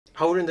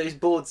holding those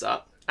boards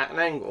up at an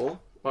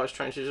angle while I was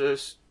trying to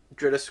just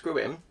drill a screw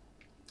in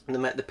and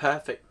them at the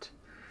perfect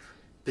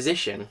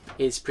position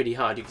is pretty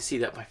hard. You can see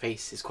that my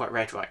face is quite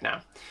red right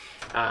now.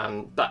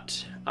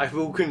 But I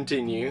will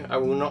continue. I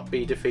will not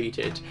be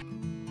defeated.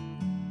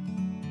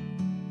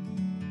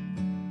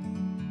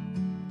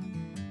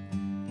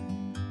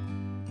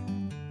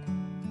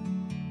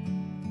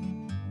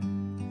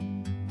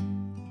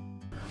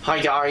 Hi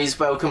guys,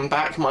 welcome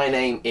back. My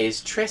name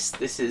is Tris,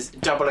 this is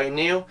Double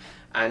O'Neill,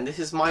 and this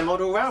is my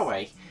model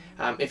railway.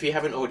 If you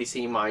haven't already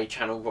seen my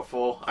channel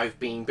before, I've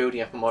been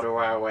building up a model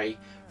railway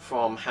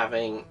from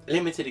having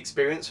limited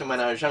experience from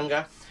when I was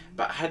younger,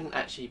 but I hadn't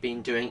actually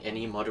been doing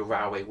any model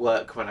railway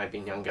work when I was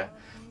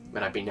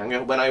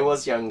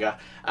younger.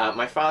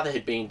 My father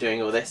had been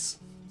doing all this,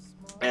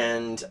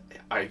 and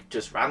I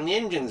just ran the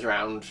engines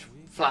around,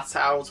 flat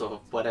out or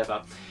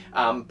whatever,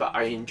 but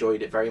I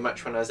enjoyed it very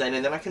much when I was then,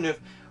 and then I kind of,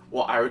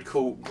 what I would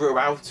call, grew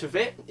out of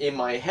it in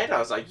my head. I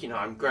was like, you know,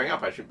 I'm growing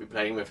up, I shouldn't be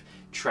playing with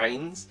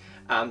trains.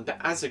 But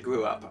as I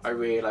grew up, I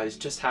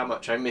realised just how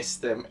much I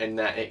missed them and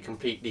that it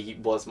completely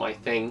was my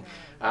thing.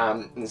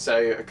 And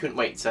so I couldn't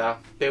wait to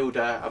build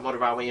a model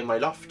railway in my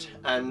loft,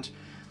 and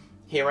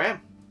here I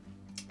am.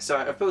 So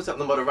I've built up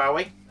the model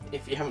railway.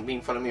 If you haven't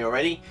been following me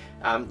already,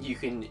 you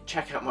can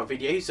check out my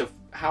videos of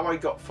how I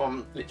got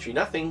from literally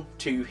nothing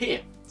to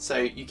here. So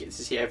you get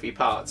to see every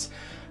part.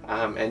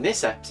 And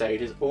this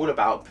episode is all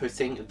about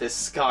putting the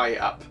sky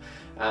up,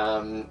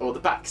 or the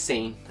back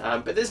scene,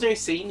 but there's no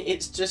scene,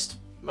 it's just,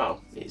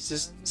 well, it's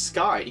just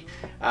sky,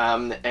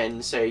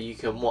 and so you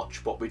can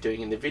watch what we're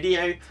doing in the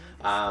video.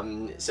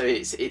 So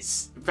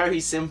it's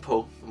very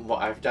simple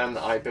what I've done.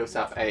 I built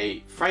up a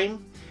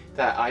frame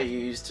that I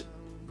used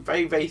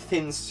very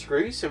thin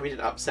screws so we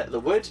didn't upset the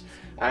wood,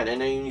 and I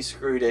only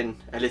screwed in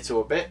a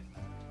little bit.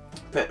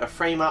 Put a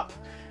frame up,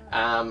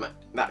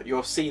 that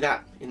you'll see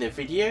that in the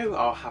video.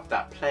 I'll have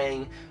that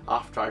playing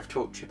after I've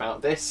talked to you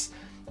about this.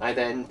 I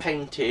then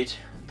painted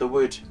the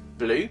wood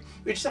blue,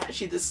 which is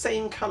actually the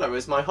same colour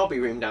as my hobby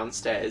room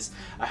downstairs.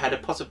 I had a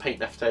pot of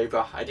paint left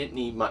over. I didn't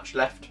need much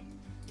I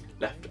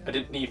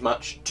didn't need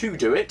much to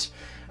do it,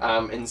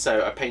 and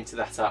so I painted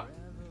that up.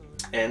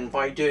 And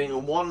by doing a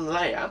one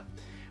layer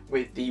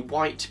with the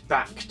white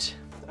backed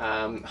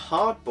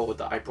hardboard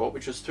that I brought,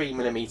 which was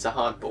 3mm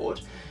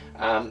hardboard,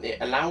 it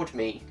allowed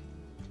me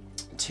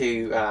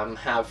to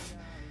have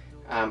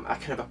a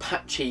kind of a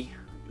patchy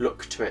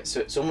look to it,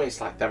 so it's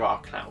almost like there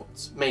are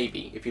clouds.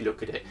 Maybe if you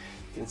look at it,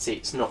 you can see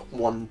it's not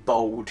one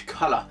bold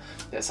colour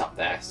that's up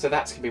there, so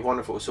that's going to be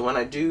wonderful. So when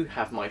I do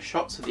have my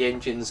shots of the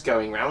engines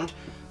going round,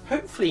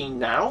 hopefully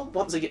now,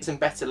 once I get some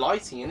better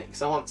lighting in it,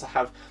 because I want to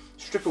have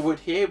a strip of wood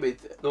here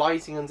with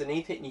lighting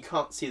underneath it and you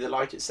can't see the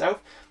light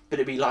itself, but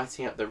it'll be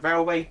lighting up the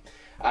railway.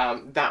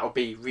 That'll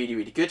be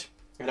really good,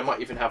 and I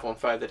might even have one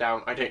further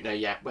down, I don't know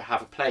yet, we'll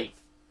have a play.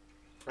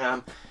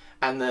 And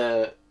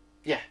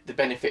the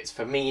benefits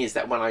for me is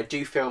that when I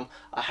do film,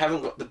 I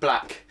haven't got the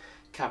black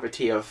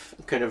cavity of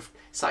kind of,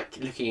 it's like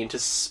looking into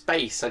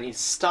space. I need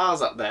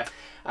stars up there.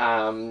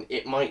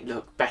 It might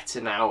look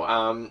better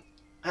now,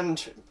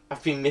 and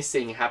I've been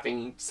missing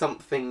having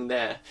something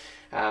there,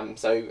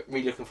 so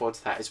really looking forward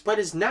to that. As well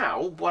as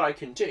now, what I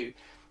can do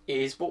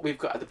is what we've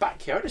got at the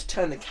back here. I'll just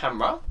turn the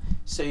camera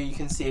so you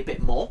can see a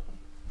bit more.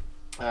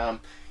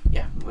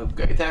 Yeah, we'll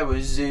go there,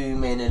 we'll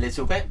zoom in a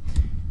little bit.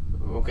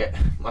 We'll get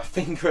my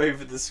finger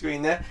over the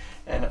screen there,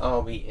 and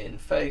I'll be in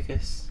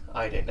focus.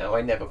 I don't know,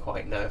 I never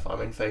quite know if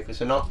I'm in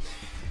focus or not.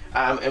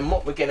 And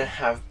what we're going to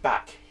have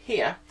back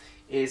here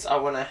is I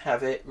want to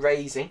have it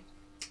raising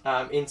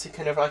into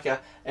kind of like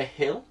a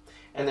hill,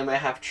 and then we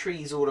have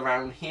trees all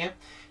around here,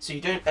 so you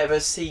don't ever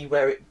see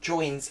where it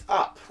joins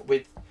up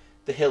with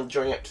the hill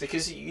joining up,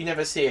 because you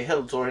never see a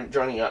hill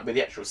joining up with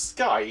the actual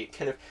sky. It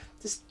kind of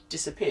just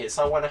disappears.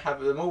 So I want to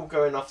have them all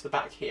going off the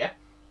back here.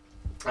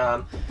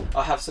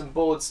 I'll have some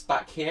boards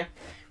back here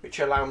which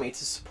allow me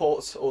to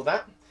support all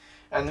that,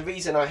 and the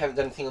reason I haven't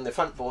done anything on the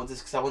front boards is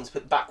because I want to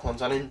put the back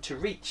ones on, and to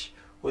reach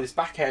all this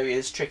back area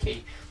is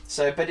tricky.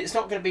 So, but it's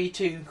not going to be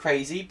too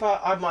crazy,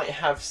 but I might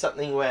have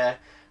something where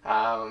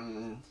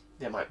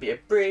there might be a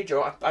bridge,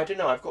 or I don't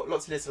know, I've got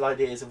lots of little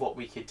ideas of what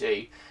we could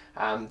do,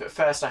 but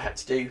first I had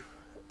to do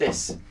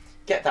this,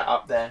 get that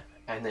up there,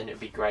 and then it'd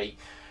be great.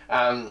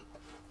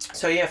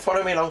 So yeah,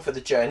 follow me along for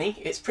the journey.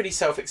 It's pretty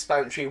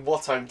self-explanatory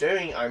what I'm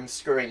doing. I'm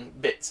screwing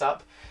bits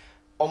up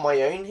on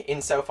my own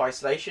in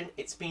self-isolation.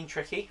 It's been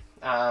tricky.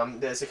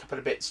 There's a couple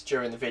of bits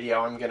during the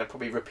video. I'm going to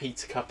probably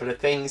repeat a couple of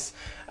things,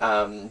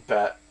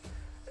 but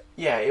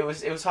yeah, it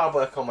was hard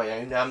work on my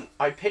own.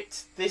 I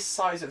picked this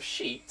size of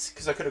sheet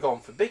because I could have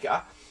gone for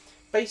bigger,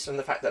 based on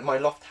the fact that my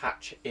loft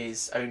hatch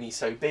is only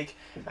so big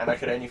and I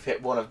could only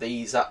fit one of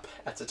these up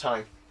at a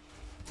time.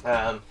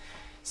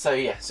 So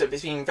yeah, so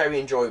it's been very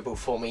enjoyable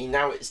for me.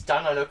 Now it's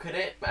done, I look at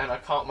it and I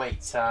can't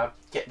wait to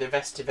get the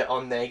rest of it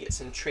on there, get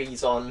some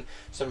trees on,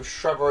 some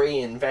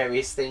shrubbery and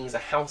various things, a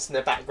house in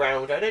the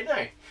background, I don't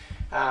know.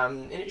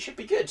 And it should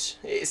be good.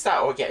 It's that,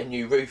 or get a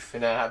new roof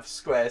and have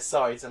square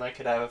sides and I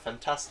could have a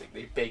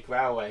fantastically big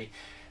railway.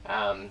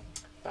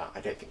 but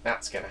I don't think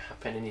that's going to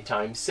happen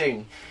anytime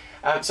soon.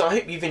 So I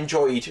hope you've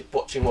enjoyed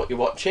watching what you're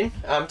watching.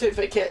 Don't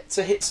forget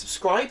to hit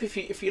subscribe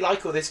if you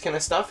like all this kind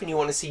of stuff and you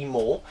want to see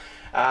more.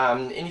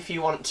 And if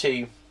you want to,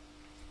 you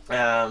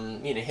know,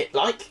 hit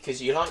like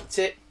because you liked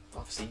it,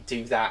 obviously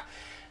do that.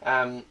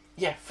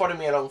 Yeah, follow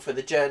me along for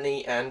the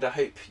journey, and I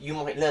hope you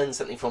might learn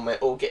something from it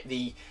or get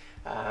the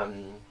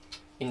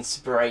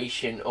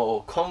inspiration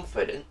or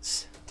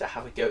confidence to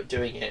have a go at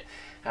doing it.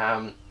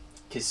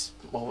 Because,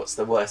 well, what's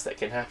the worst that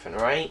can happen,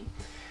 right?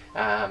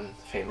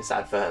 Famous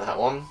advert, that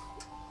one.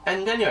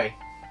 And anyway,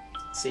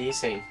 see you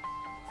soon.